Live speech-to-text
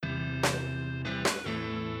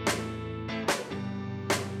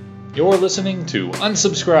You're listening to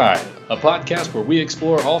Unsubscribe, a podcast where we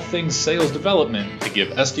explore all things sales development to give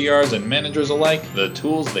SDRs and managers alike the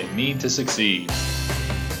tools they need to succeed.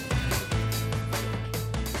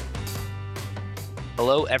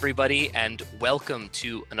 Hello, everybody, and welcome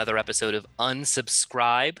to another episode of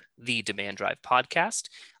Unsubscribe, the Demand Drive podcast.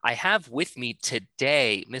 I have with me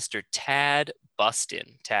today Mr. Tad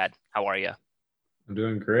Bustin. Tad, how are you? I'm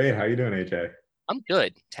doing great. How you doing, AJ? I'm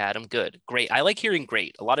good, Tad. I'm good. Great. I like hearing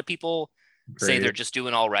great. A lot of people say they're just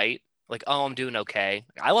doing all right. Like, oh, I'm doing okay.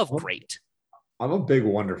 I love great. I'm a big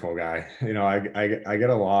wonderful guy. You know, I get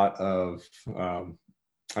a lot of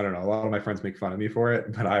I don't know, a lot of my friends make fun of me for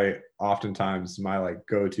it, but I oftentimes my like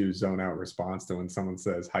go-to zone out response to when someone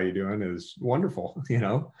says, "How you doing?" is wonderful, you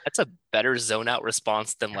know? That's a better zone out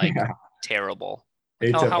response than like terrible.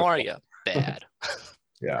 Like, Atypical. how are you? Bad.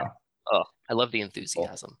 Yeah. Oh, I love the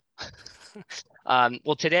enthusiasm.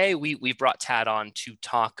 Well, today we brought Tad on to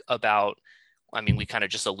talk about, we kind of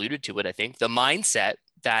just alluded to it, I think, the mindset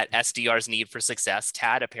that SDRs need for success.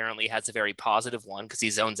 Tad apparently has a very positive one because he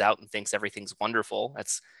zones out and thinks everything's wonderful.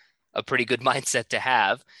 That's a pretty good mindset to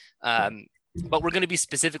have. But we're going to be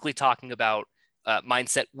specifically talking about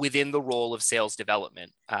mindset within the role of sales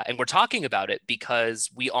development. And we're talking about it because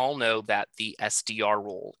we all know that the SDR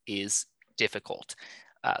role is difficult.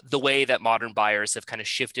 The way that modern buyers have kind of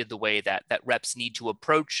shifted the way that reps need to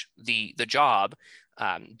approach the job,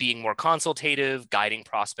 being more consultative, guiding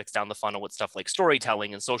prospects down the funnel with stuff like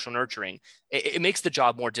storytelling and social nurturing, it makes the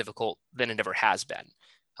job more difficult than it ever has been.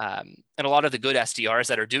 And a lot of the good SDRs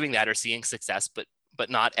that are doing that are seeing success, but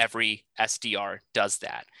not every SDR does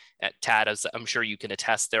that. At Tad, as I'm sure you can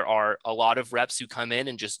attest, there are a lot of reps who come in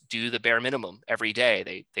and just do the bare minimum every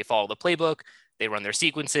day. They follow the playbook. They run their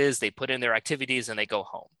sequences, they put in their activities, and they go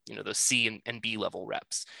home, those C and B level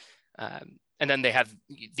reps. And then they have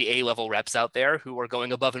the A level reps out there who are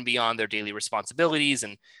going above and beyond their daily responsibilities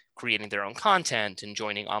and creating their own content and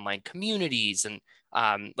joining online communities and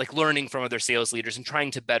like learning from other sales leaders and trying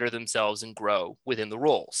to better themselves and grow within the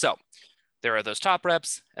role. So there are those top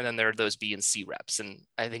reps, and then there are those B and C reps. And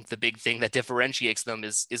I think the big thing that differentiates them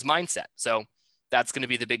is mindset. So that's going to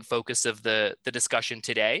be the big focus of the discussion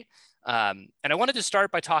today. And I wanted to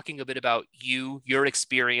start by talking a bit about your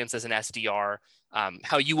experience as an SDR,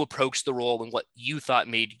 how you approached the role and what you thought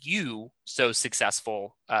made you so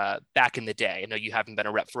successful back in the day. I know you haven't been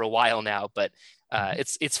a rep for a while now, but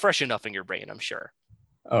it's fresh enough in your brain, I'm sure.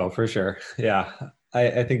 Oh, for sure. Yeah.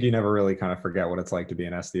 I think you never really kind of forget what it's like to be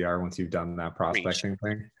an SDR once you've done that prospecting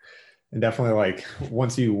thing. And definitely, like,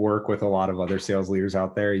 once you work with a lot of other sales leaders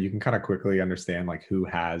out there, you can kind of quickly understand like who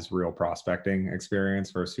has real prospecting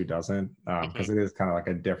experience versus who doesn't, because it is kind of like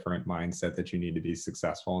a different mindset that you need to be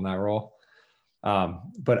successful in that role.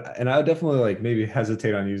 And I would definitely like maybe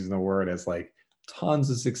hesitate on using the word as like tons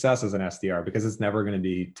of success as an SDR, because it's never going to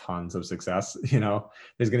be tons of success. There's going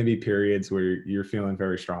to be periods where you're feeling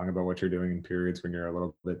very strong about what you're doing and periods when you're a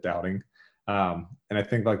little bit doubting. And I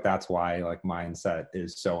think like that's why like mindset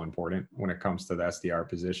is so important when it comes to the SDR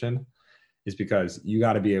position, is because you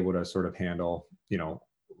got to be able to sort of handle,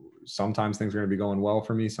 sometimes things are going to be going well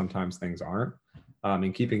for me, sometimes things aren't,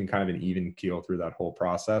 and keeping kind of an even keel through that whole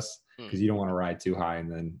process, because you don't want to ride too high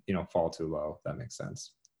and then, fall too low, if that makes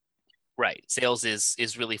sense. Right. Sales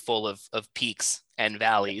is really full of peaks and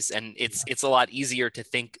valleys, and it's a lot easier to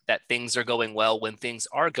think that things are going well when things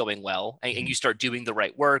are going well, and you start doing the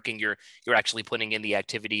right work, and you're actually putting in the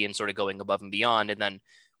activity and sort of going above and beyond. And then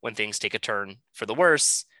when things take a turn for the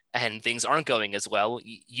worse and things aren't going as well,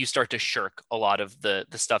 you start to shirk a lot of the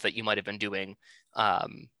stuff that you might have been doing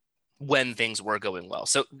when things were going well.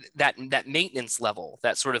 So that maintenance level,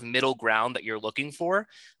 that sort of middle ground that you're looking for.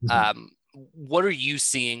 What are you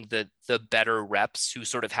seeing the better reps who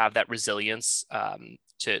sort of have that resilience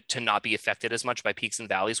to not be affected as much by peaks and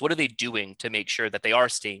valleys? What are they doing to make sure that they are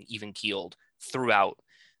staying even keeled throughout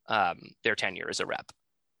their tenure as a rep?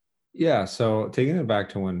 Yeah. So taking it back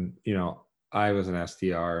to when, I was an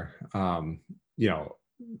SDR, I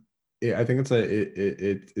think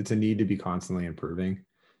it's a need to be constantly improving.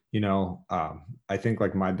 I think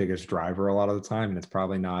like my biggest driver a lot of the time, and it's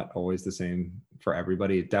probably not always the same for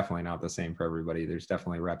everybody, definitely not the same for everybody. There's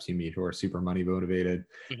definitely reps you meet who are super money motivated,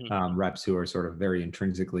 reps who are sort of very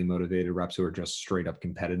intrinsically motivated, reps who are just straight up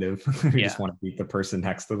competitive, who just want to beat the person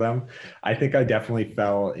next to them. I think I definitely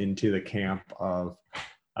fell into the camp of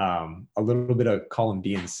a little bit of column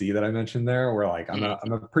B and C that I mentioned there, where like I'm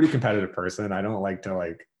a pretty competitive person. I don't like to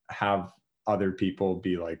like have other people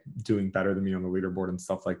be like doing better than me on the leaderboard and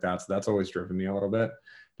stuff like that. So that's always driven me a little bit.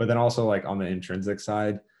 But then also like on the intrinsic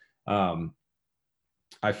side,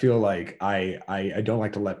 I feel like I don't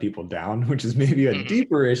like to let people down, which is maybe a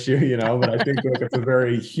deeper issue, you know, but I think like it's a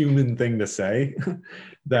very human thing to say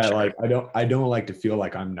that sure. like I don't like to feel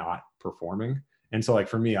like I'm not performing. And so like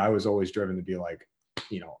for me, I was always driven to be like,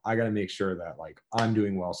 you know, I got to make sure that like I'm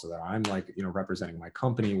doing well so that I'm like, you know, representing my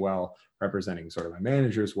company well, representing sort of my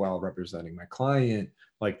managers well, representing my client,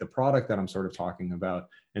 like the product that I'm sort of talking about.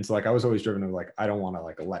 And so like I was always driven to like, I don't want to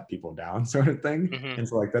like let people down sort of thing. And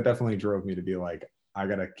so like that definitely drove me to be like, I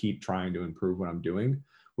got to keep trying to improve what I'm doing,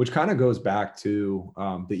 which kind of goes back to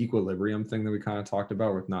the equilibrium thing that we kind of talked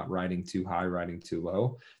about with not riding too high, riding too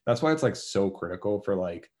low. That's why it's like so critical for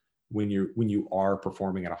like when you are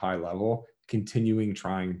performing at a high level, continuing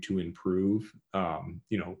trying to improve,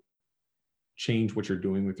 you know, change what you're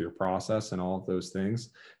doing with your process and all of those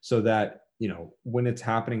things so that, you know, when it's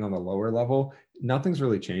happening on the lower level, nothing's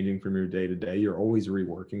really changing from your day to day. You're always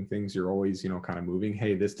reworking things. You're always, you know, kind of moving.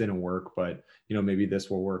 Hey, this didn't work, but, you know, maybe this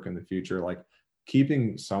will work in the future. Like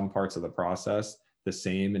keeping some parts of the process the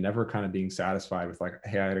same and never kind of being satisfied with like,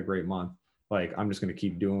 hey, I had a great month. Like, I'm just going to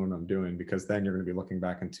keep doing what I'm doing, because then you're going to be looking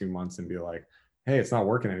back in 2 months and be like, hey, it's not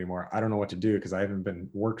working anymore. I don't know what to do because I haven't been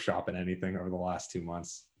workshopping anything over the last 2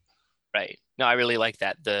 months. Right. No, I really like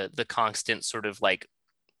that. The constant sort of like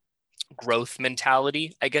growth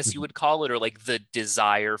mentality, I guess you would call it, or like the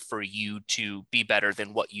desire for you to be better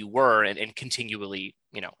than what you were and continually,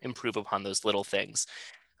 you know, improve upon those little things.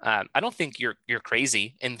 I don't think you're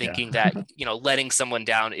crazy in thinking that, you know, letting someone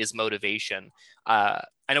down is motivation.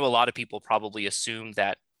 I know a lot of people probably assume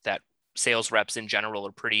that sales reps in general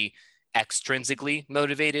are pretty extrinsically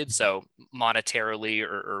motivated, so monetarily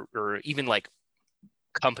or even like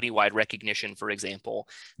company-wide recognition, for example,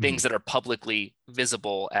 things that are publicly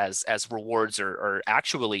visible as rewards are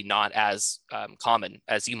actually not as common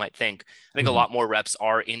as you might think. I think a lot more reps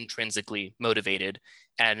are intrinsically motivated,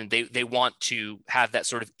 and they want to have that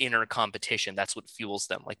sort of inner competition. That's what fuels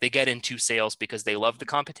them. Like they get into sales because they love the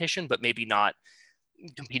competition, but maybe not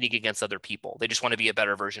competing against other people. They just want to be a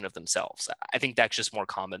better version of themselves. I think that's just more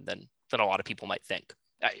common than a lot of people might think.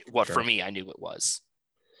 For me, I knew it was.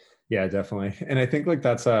 Yeah, definitely. And I think like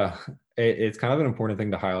that's it's kind of an important thing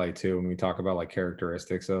to highlight too when we talk about like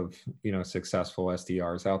characteristics of, you know, successful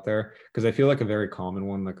SDRs out there. Cause I feel like a very common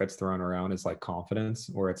one that gets thrown around is like confidence,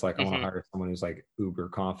 where it's like, I want to hire someone who's like uber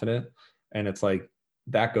confident. And it's like,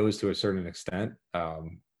 that goes to a certain extent.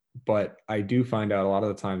 But I do find out a lot of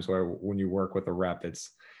the times where when you work with a rep,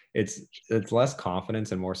 it's less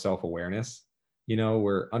confidence and more self-awareness. You know,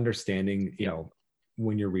 we're understanding, you know,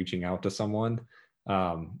 when you're reaching out to someone,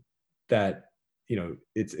 that, you know,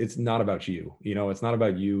 it's not about you, you know, it's not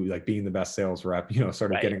about you like being the best sales rep, you know,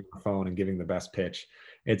 sort of getting on the phone and giving the best pitch.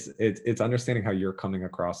 It's understanding how you're coming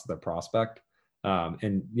across the prospect.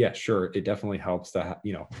 And yeah, sure, it definitely helps to,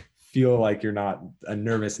 you know, feel like you're not a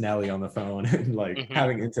nervous Nelly on the phone and like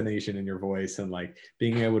having intonation in your voice and like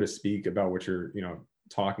being able to speak about what you're, you know,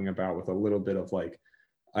 talking about with a little bit of like,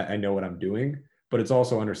 I know what I'm doing, but it's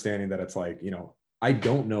also understanding that it's like, you know, I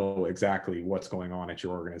don't know exactly what's going on at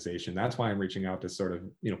your organization. That's why I'm reaching out to sort of,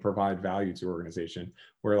 you know, provide value to your organization,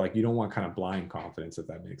 where like, you don't want kind of blind confidence, if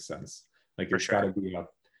that makes sense. Like it's got to be a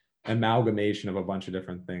amalgamation of a bunch of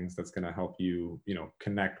different things that's going to help you, you know,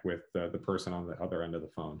 connect with the person on the other end of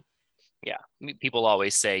the phone. Yeah. People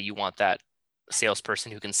always say you want that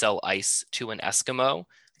salesperson who can sell ice to an Eskimo.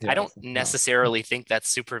 I don't necessarily think that's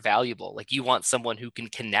super valuable. Like you want someone who can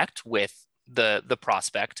connect with the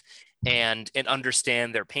prospect and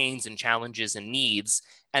understand their pains and challenges and needs,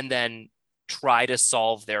 and then try to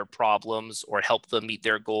solve their problems or help them meet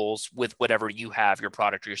their goals with whatever you have, your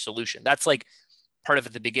product or your solution. That's like part of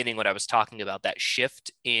at the beginning what I was talking about, that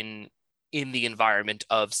shift in the environment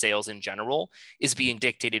of sales in general is being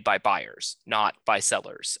dictated by buyers, not by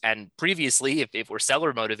sellers. And previously, if we're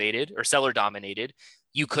seller motivated or seller dominated,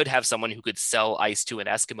 you could have someone who could sell ice to an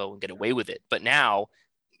Eskimo and get away with it. But now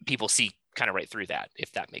people see kind of right through that, if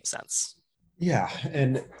that makes sense. Yeah.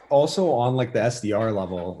 And also on like the SDR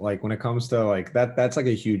level, like when it comes to like that's like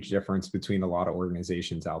a huge difference between a lot of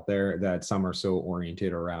organizations out there, that some are so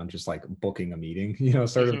oriented around just like booking a meeting, you know,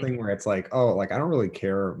 sort of thing, where it's like, oh, like I don't really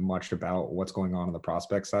care much about what's going on the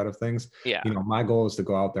prospect side of things. Yeah. You know, my goal is to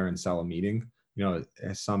go out there and sell a meeting, you know,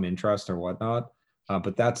 some interest or whatnot.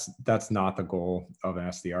 But that's not the goal of an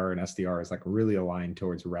SDR. An SDR is like really aligned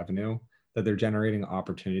towards revenue, that they're generating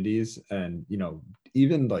opportunities. And, you know,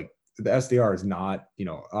 even like the SDR is not, you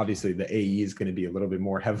know, obviously the AE is going to be a little bit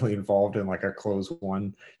more heavily involved in like a close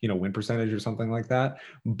one, you know, win percentage or something like that.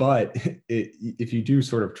 But if you do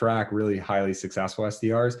sort of track really highly successful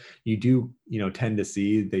SDRs, you do, you know, tend to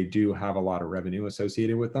see they do have a lot of revenue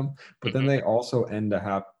associated with them, but then they also end to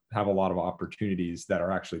have a lot of opportunities that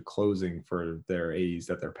are actually closing for their A's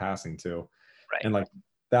that they're passing to. Right. And like,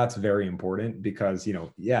 that's very important because,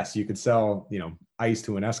 yes, you could sell, ice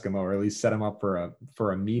to an Eskimo, or at least set them up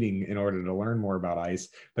for a meeting in order to learn more about ice.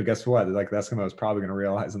 But guess what? Like, the Eskimo is probably going to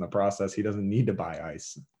realize in the process he doesn't need to buy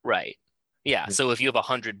ice. Right. Yeah. So if you have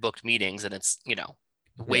 100 booked meetings and it's,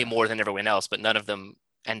 way more than everyone else, but none of them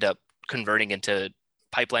end up converting into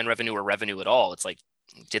pipeline revenue or revenue at all, it's like,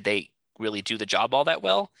 did they really do the job all that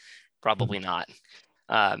well? Probably not.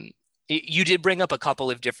 You did bring up a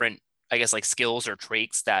couple of different, I guess, like skills or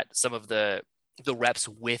traits that some of the reps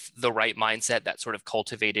with the right mindset, that sort of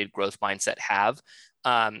cultivated growth mindset, have.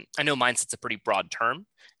 I know mindset's a pretty broad term.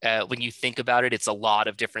 When you think about it, it's a lot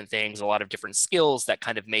of different things, a lot of different skills that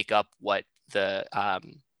kind of make up what the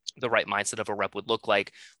right mindset of a rep would look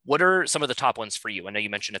like. What are some of the top ones for you? I know you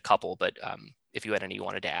mentioned a couple, but if you had any you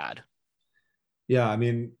wanted to add. Yeah, I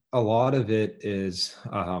mean, a lot of it is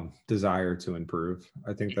desire to improve.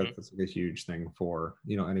 I think that's like a huge thing for,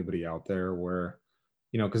 anybody out there where,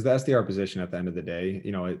 because the SDR position at the end of the day,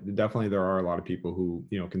 definitely there are a lot of people who,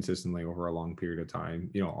 consistently over a long period of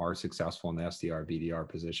time, are successful in the SDR, BDR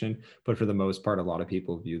position. But for the most part, a lot of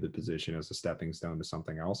people view the position as a stepping stone to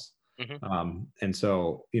something else. And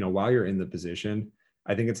so, while you're in the position,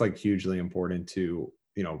 I think it's like hugely important to,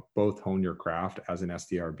 both hone your craft as an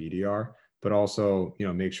SDR, BDR, but also,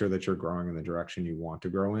 make sure that you're growing in the direction you want to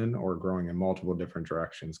grow in, or growing in multiple different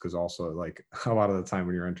directions. Cause also, like, a lot of the time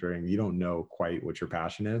when you're entering, you don't know quite what your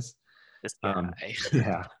passion is.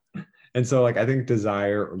 Yeah. And so, like, I think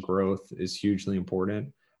desire or growth is hugely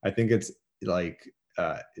important. I think it's like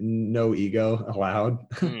no ego allowed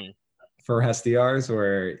for SDRs,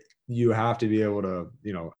 where you have to be able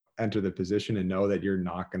to, enter the position and know that you're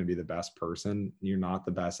not going to be the best person. You're not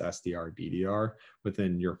the best SDR, BDR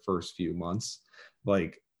within your first few months.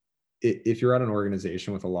 Like, if you're at an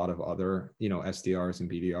organization with a lot of other, SDRs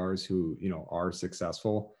and BDRs who, are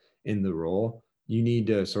successful in the role, you need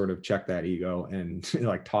to sort of check that ego and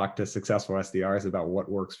like talk to successful SDRs about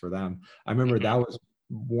what works for them. I remember that was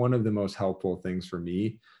one of the most helpful things for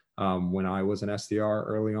me when I was an SDR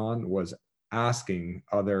early on, was asking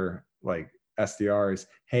other like SDRs,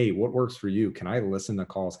 hey, what works for you? Can I listen to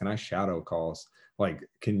calls? Can I shadow calls? Like,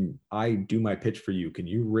 can I do my pitch for you? Can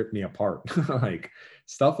you rip me apart? Like,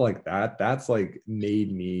 stuff like that. That's like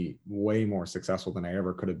made me way more successful than I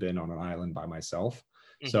ever could have been on an island by myself.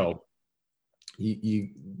 So you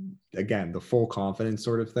again, the full confidence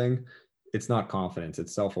sort of thing, it's not confidence,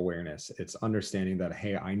 it's self-awareness. It's understanding that,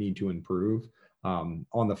 hey, I need to improve.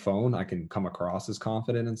 On the phone, I can come across as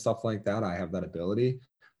confident and stuff like that. I have that ability.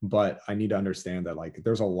 But I need to understand that, like,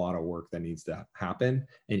 there's a lot of work that needs to happen.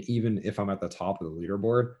 And even if I'm at the top of the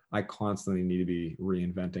leaderboard, I constantly need to be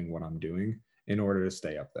reinventing what I'm doing in order to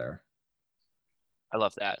stay up there. I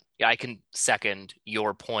love that. Yeah, I can second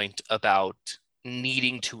your point about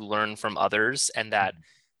needing to learn from others, and that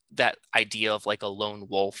idea of like a lone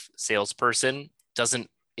wolf salesperson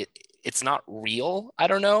it's not real. I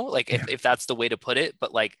don't know, like if that's the way to put it,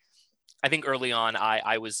 but like, I think early on,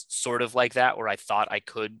 I was sort of like that, where I thought I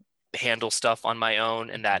could handle stuff on my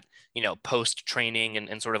own, and that, post training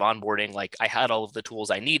and sort of onboarding, like I had all of the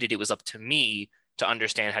tools I needed. It was up to me to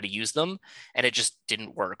understand how to use them, and it just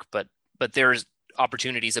didn't work. But there's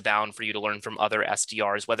opportunities abound for you to learn from other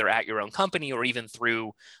SDRs, whether at your own company or even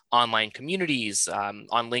through online communities, on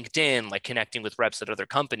LinkedIn, like connecting with reps at other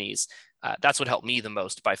companies. That's what helped me the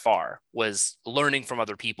most by far, was learning from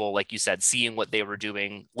other people, like you said, seeing what they were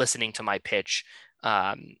doing, listening to my pitch,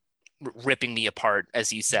 ripping me apart,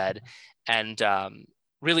 as you said, and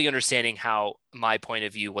really understanding how my point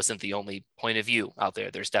of view wasn't the only point of view out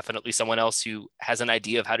there. There's definitely someone else who has an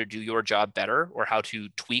idea of how to do your job better, or how to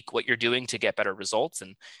tweak what you're doing to get better results.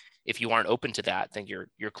 And if you aren't open to that, then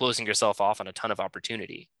you're closing yourself off on a ton of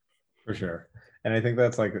opportunity. For sure. And I think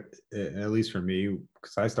that's like, at least for me,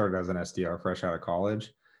 because I started as an SDR fresh out of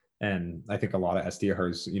college. And I think a lot of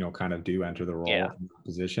SDRs, kind of do enter the role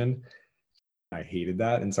position. I hated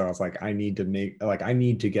that. And so I was like, I need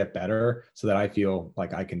to get better so that I feel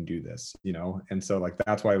like I can do this, And so like,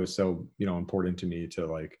 that's why it was so, important to me to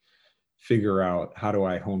like figure out how do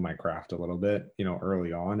I hone my craft a little bit,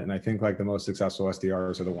 early on. And I think like the most successful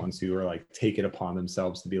SDRs are the ones who are like, take it upon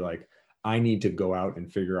themselves to be like, I need to go out and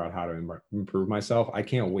figure out how to improve myself. I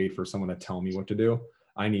can't wait for someone to tell me what to do.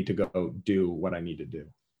 I need to go do what I need to do.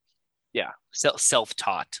 Yeah.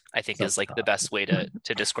 Self-taught, I think, is like the best way to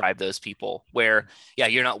describe those people, where,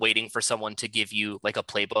 you're not waiting for someone to give you like a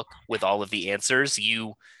playbook with all of the answers.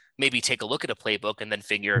 You maybe take a look at a playbook and then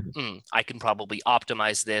figure, I can probably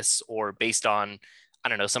optimize this, or based on, I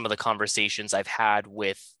don't know, some of the conversations I've had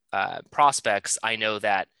with prospects, I know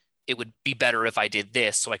that it would be better if I did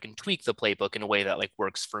this so I can tweak the playbook in a way that like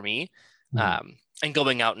works for me. And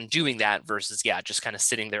going out and doing that versus, just kind of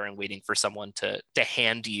sitting there and waiting for someone to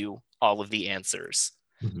hand you all of the answers.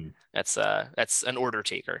 That's an order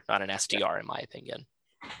taker, not an SDR, in my opinion.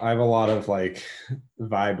 I have a lot of like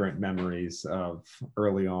vibrant memories of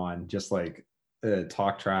early on, just like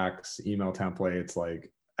talk tracks, email templates.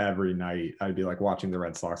 Like every night I'd be like watching the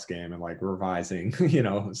Red Sox game and like revising,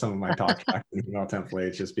 some of my talk tracks and email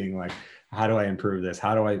templates, just being like, how do I improve this?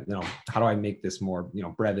 How do I make this more,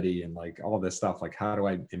 brevity and like all this stuff? Like, how do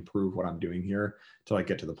I improve what I'm doing here to like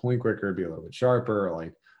get to the point quicker, be a little bit sharper,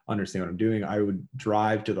 like understand what I'm doing? I would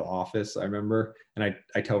drive to the office, I remember, and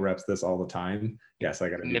I tell reps this all the time. Yes, I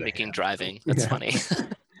got to mimicking driving. That's funny.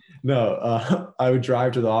 No, I would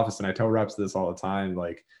drive to the office and I tell reps this all the time,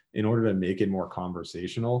 like in order to make it more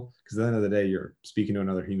conversational, because at the end of the day, you're speaking to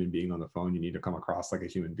another human being on the phone. You need to come across like a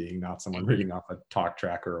human being, not someone reading off a talk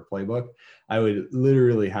track or a playbook. I would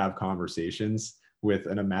literally have conversations with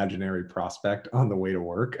an imaginary prospect on the way to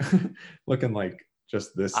work, looking like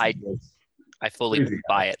just this. I fully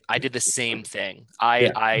buy it. I did the same thing.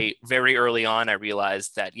 I very early on, I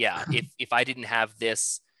realized that, if I didn't have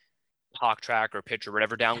this talk track or pitch or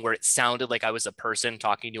whatever down where it sounded like I was a person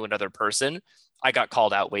talking to another person, I got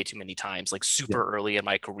called out way too many times, like super early in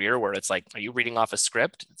my career, where it's like, are you reading off a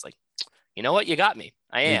script? It's like, you know what? You got me.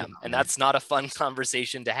 I am. And that's not a fun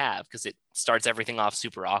conversation to have because it starts everything off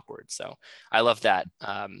super awkward. So I love that,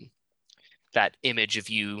 that image of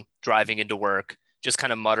you driving into work, just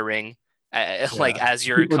kind of muttering, like as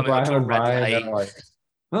you're People coming up to a red light. Like,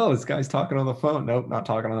 oh, this guy's talking on the phone. Nope, not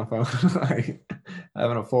talking on the phone. Like,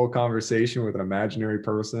 having a full conversation with an imaginary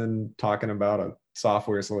person talking about a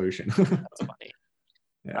software solution. That's funny.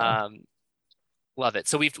 Love it.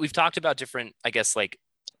 So we've talked about different, I guess, like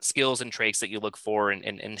skills and traits that you look for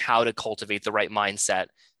and how to cultivate the right mindset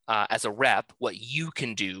as a rep, what you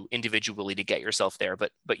can do individually to get yourself there.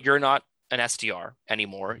 But you're not an SDR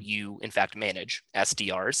anymore. You, in fact, manage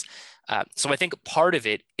SDRs. So I think part of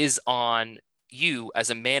it is on you as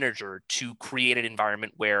a manager to create an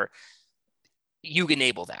environment where you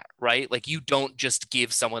enable that, right? Like you don't just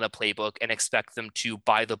give someone a playbook and expect them to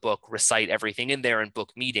buy the book, recite everything in there and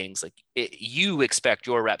book meetings. Like you expect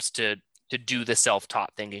your reps to do the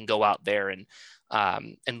self-taught thing and go out there and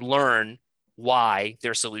learn why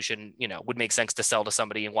their solution, would make sense to sell to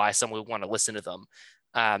somebody and why someone would want to listen to them.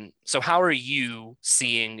 So how are you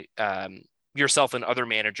seeing yourself and other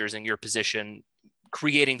managers in your position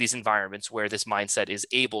creating these environments where this mindset is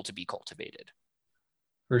able to be cultivated?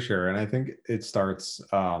 For sure. And I think it starts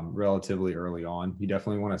relatively early on. You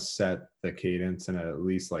definitely want to set the cadence in at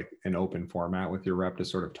least like an open format with your rep to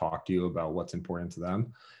sort of talk to you about what's important to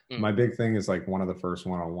them. My big thing is like one of the first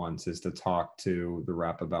one-on-ones is to talk to the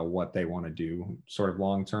rep about what they want to do sort of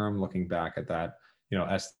long-term, looking back at that.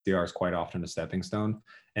 SDR is quite often a stepping stone.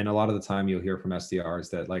 And a lot of the time you'll hear from SDRs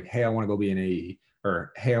that like, hey, I want to go be an AE,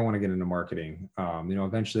 or, hey, I want to get into marketing.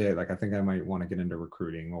 Eventually, like, I think I might want to get into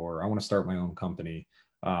recruiting, or I want to start my own company,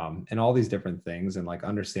 and all these different things. And like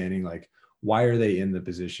understanding, like, why are they in the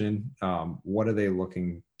position? What are they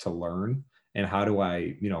looking to learn? And how do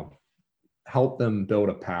I, help them build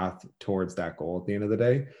a path towards that goal at the end of the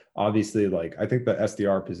day? Obviously, like, I think the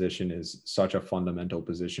SDR position is such a fundamental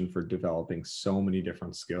position for developing so many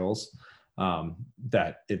different skills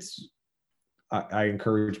that I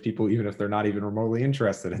encourage people, even if they're not even remotely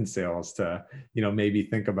interested in sales, to, maybe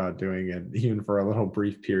think about doing it even for a little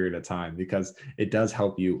brief period of time, because it does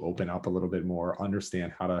help you open up a little bit more,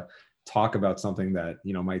 understand how to talk about something that,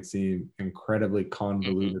 might seem incredibly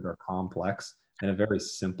convoluted or complex in a very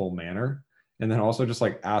simple manner. And then also just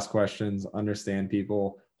like ask questions, understand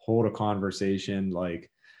people, hold a conversation.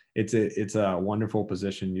 Like it's a wonderful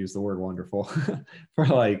position, use the word wonderful, for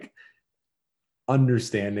like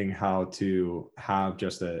understanding how to have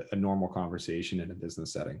just a normal conversation in a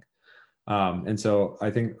business setting. And so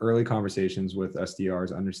I think early conversations with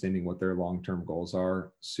SDRs, understanding what their long-term goals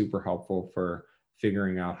are, super helpful for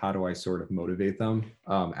figuring out how do I sort of motivate them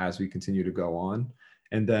as we continue to go on.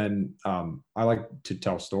 And then I like to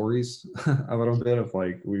tell stories a little bit of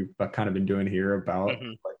like we've kind of been doing here about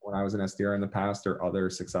like when I was an SDR in the past, or other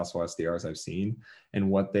successful SDRs I've seen,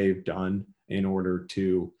 and what they've done in order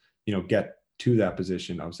to, get to that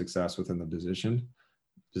position of success within the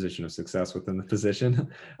position of success within the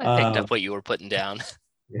position. I picked up what you were putting down.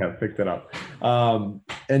 Yeah, picked it up.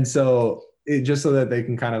 And so just so that they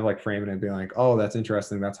can kind of like frame it and be like, oh, that's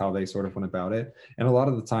interesting. That's how they sort of went about it. And a lot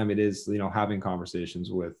of the time it is, having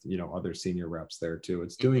conversations with, other senior reps there too.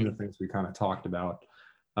 It's doing the things we kind of talked about.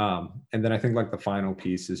 And then I think like the final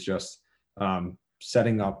piece is just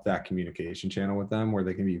setting up that communication channel with them where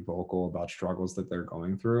they can be vocal about struggles that they're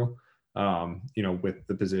going through, with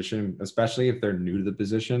the position, especially if they're new to the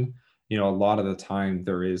position. A lot of the time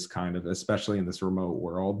there is kind of, especially in this remote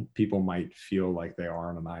world, people might feel like they are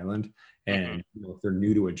on an island. And if they're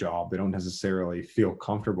new to a job, they don't necessarily feel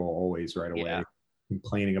comfortable always right away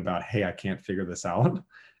complaining about, hey, I can't figure this out.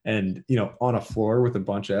 And, on a floor with a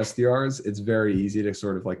bunch of SDRs, it's very easy to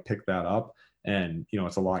sort of like pick that up. And,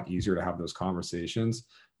 it's a lot easier to have those conversations.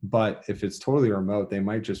 But if it's totally remote, they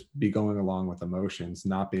might just be going along with emotions,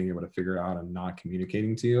 not being able to figure it out and not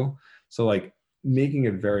communicating to you. So like making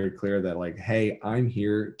it very clear that like, hey, I'm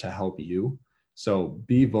here to help you. So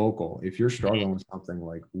be vocal. If you're struggling with something,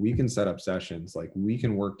 like we can set up sessions, like we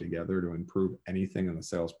can work together to improve anything in the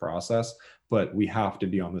sales process, but we have to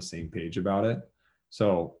be on the same page about it.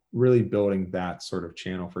 So really building that sort of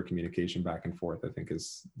channel for communication back and forth, I think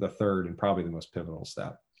is the third and probably the most pivotal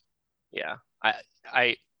step. Yeah.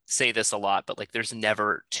 I say this a lot, but like there's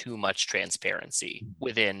never too much transparency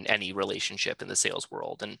within any relationship in the sales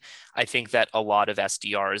world. And I think that a lot of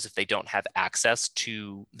SDRs, if they don't have access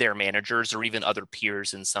to their managers or even other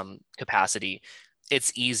peers in some capacity,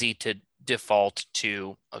 it's easy to default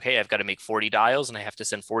to, okay, I've got to make 40 dials and I have to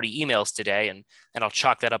send 40 emails today. And I'll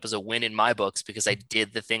chalk that up as a win in my books because I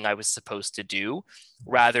did the thing I was supposed to do,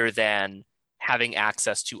 rather than having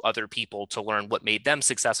access to other people to learn what made them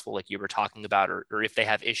successful, like you were talking about, or if they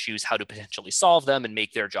have issues, how to potentially solve them and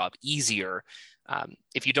make their job easier.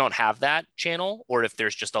 If you don't have that channel, or if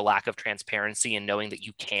there's just a lack of transparency and knowing that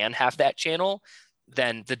you can have that channel,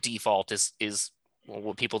 then the default is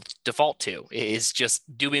what people default to is just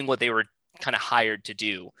doing what they were kind of hired to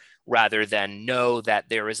do, rather than know that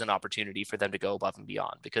there is an opportunity for them to go above and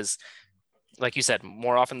beyond. Because like you said,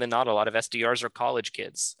 more often than not, a lot of SDRs are college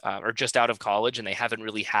kids or just out of college, and they haven't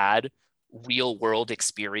really had real world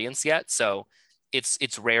experience yet. So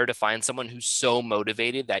it's rare to find someone who's so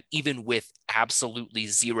motivated that even with absolutely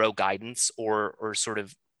zero guidance or sort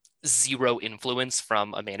of zero influence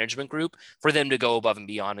from a management group, for them to go above and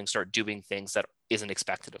beyond and start doing things that isn't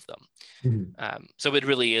expected of them. So it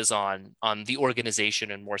really is on the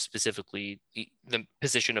organization, and more specifically the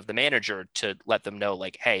position of the manager, to let them know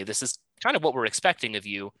like, hey, this is kind of what we're expecting of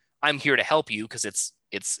you. I'm here to help you because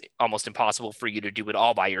it's almost impossible for you to do it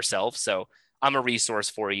all by yourself. So I'm a resource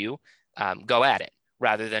for you. Go at it,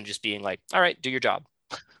 rather than just being like, all right, do your job.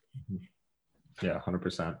 Yeah,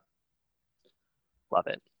 100%. Love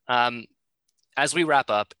it. As we wrap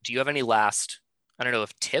up, do you have any last, I don't know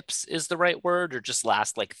if tips is the right word, or just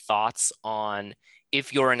last like thoughts on,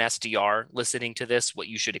 if you're an SDR listening to this, what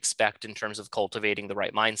you should expect in terms of cultivating the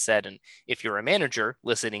right mindset? And if you're a manager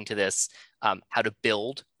listening to this, how to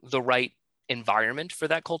build the right environment for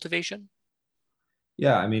that cultivation?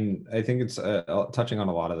 Yeah, I mean, I think it's touching on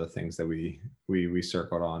a lot of the things that we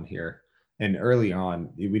circled on here. And early on,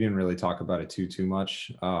 we didn't really talk about it too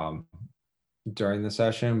much during the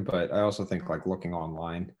session, but I also think like looking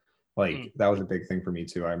online, like that was a big thing for me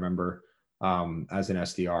too. I remember as an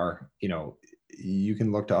SDR, you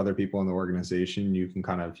can look to other people in the organization. You can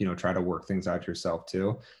kind of, try to work things out yourself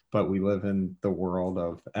too. But we live in the world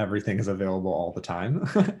of everything is available all the time.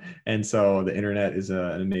 And so the internet is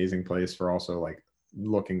an amazing place for also like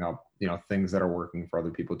looking up, things that are working for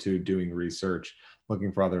other people too, doing research,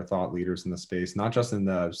 looking for other thought leaders in the space, not just in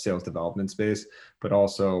the sales development space, but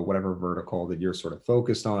also whatever vertical that you're sort of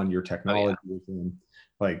focused on, your technology,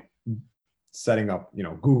 like setting up,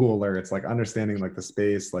 Google alerts, like understanding like the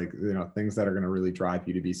space, like, things that are going to really drive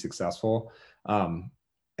you to be successful. And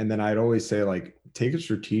then I'd always say like, take a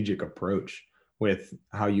strategic approach with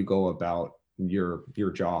how you go about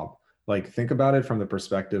your job. Like think about it from the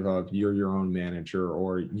perspective of you're your own manager,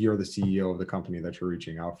 or you're the CEO of the company that you're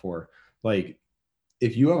reaching out for. Like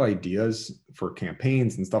if you have ideas for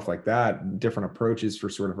campaigns and stuff like that, different approaches for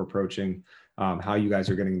sort of approaching how you guys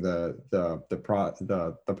are getting the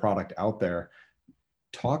product out there,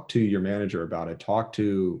 talk to your manager about it, talk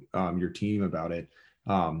to your team about it.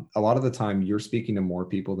 A lot of the time you're speaking to more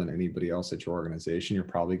people than anybody else at your organization. You're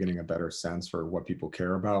probably getting a better sense for what people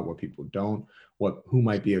care about, what people don't, who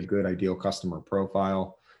might be a good ideal customer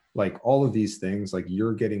profile. Like all of these things, like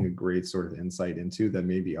you're getting a great sort of insight into that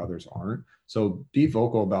maybe others aren't. So be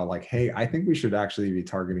vocal about like, hey, I think we should actually be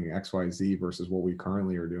targeting XYZ versus what we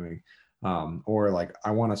currently are doing. Or like,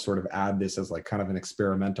 I want to sort of add this as like kind of an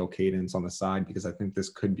experimental cadence on the side because I think this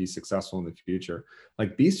could be successful in the future.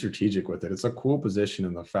 Like be strategic with it. It's a cool position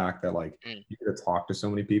in the fact that like you get to talk to so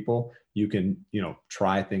many people, you can,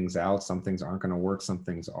 try things out. Some things aren't going to work. Some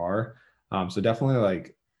things are. So definitely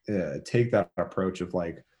like take that approach of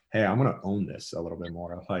like, hey, I'm going to own this a little bit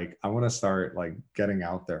more. Like I want to start like getting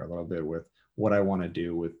out there a little bit with what I want to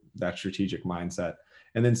do with that strategic mindset.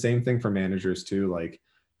 And then same thing for managers too. Like,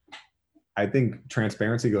 I think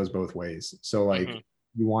transparency goes both ways. So like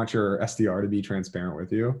you want your SDR to be transparent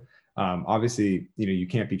with you. Obviously, you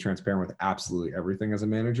can't be transparent with absolutely everything as a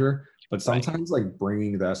manager, but sometimes like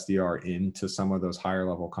bringing the SDR into some of those higher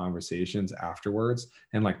level conversations afterwards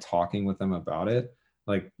and like talking with them about it,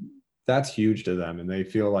 like that's huge to them. And they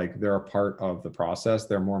feel like they're a part of the process.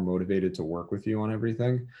 They're more motivated to work with you on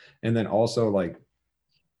everything. And then also like,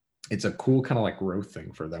 it's a cool kind of like growth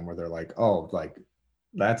thing for them where they're like, oh, like,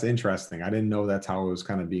 that's interesting. I didn't know that's how it was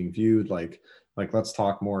kind of being viewed. Like let's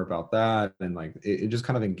talk more about that. And like it just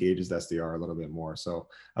kind of engages the SDR a little bit more. So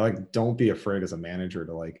I like, don't be afraid as a manager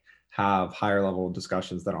to like have higher level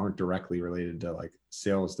discussions that aren't directly related to like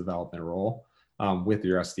sales development role with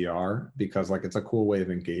your SDR, because like it's a cool way of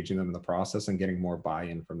engaging them in the process and getting more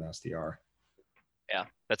buy-in from the SDR. Yeah,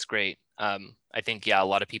 that's great. I think, a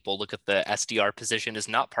lot of people look at the SDR position as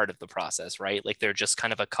not part of the process, right? Like they're just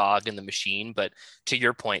kind of a cog in the machine. But to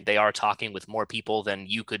your point, they are talking with more people than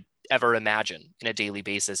you could ever imagine in a daily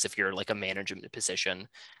basis if you're like a management position.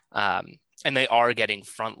 And they are getting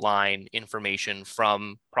frontline information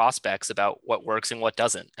from prospects about what works and what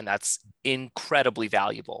doesn't. And that's incredibly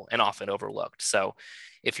valuable and often overlooked. So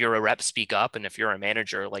if you're a rep, speak up. And if you're a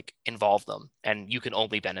manager, like involve them, and you can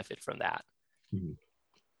only benefit from that.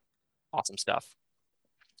 Awesome stuff.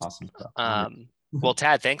 Well,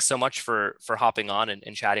 Tad, thanks so much for hopping on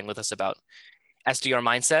and chatting with us about SDR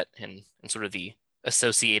mindset and sort of the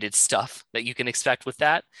associated stuff that you can expect with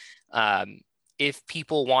that. If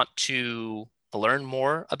people want to learn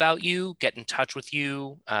more about you, get in touch with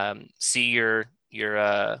you, see your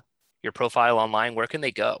profile online, where can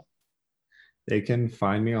they go? They can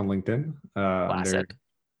find me on LinkedIn under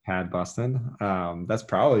Tad Buston. That's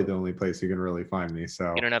probably the only place you can really find me.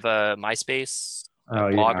 So you don't have a MySpace,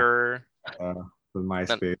 Blogger, the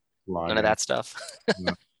MySpace, none of that stuff.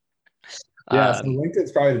 No. Yeah, so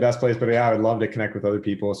LinkedIn's probably the best place, but I would love to connect with other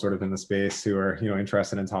people sort of in the space who are,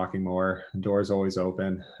 interested in talking more. Doors always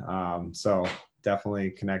open. So definitely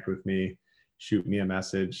connect with me, shoot me a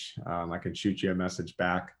message. I can shoot you a message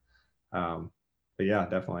back. But yeah,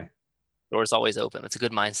 definitely. Doors always open. It's a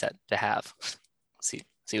good mindset to have. See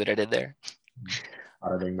what I did there?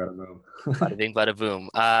 Bada bing, bada boom. Bada bing, bada boom.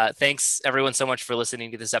 Thanks everyone so much for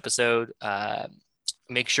listening to this episode.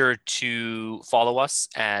 Make sure to follow us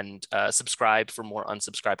and subscribe for more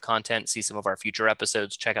unsubscribed content. See some of our future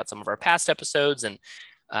episodes. Check out some of our past episodes. And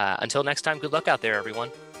until next time, good luck out there, everyone.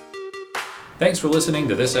 Thanks for listening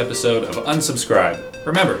to this episode of Unsubscribe.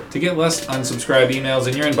 Remember, to get less unsubscribed emails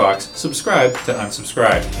in your inbox, subscribe to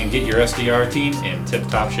Unsubscribe and get your SDR team in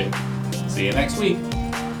tip-top shape. See you next week.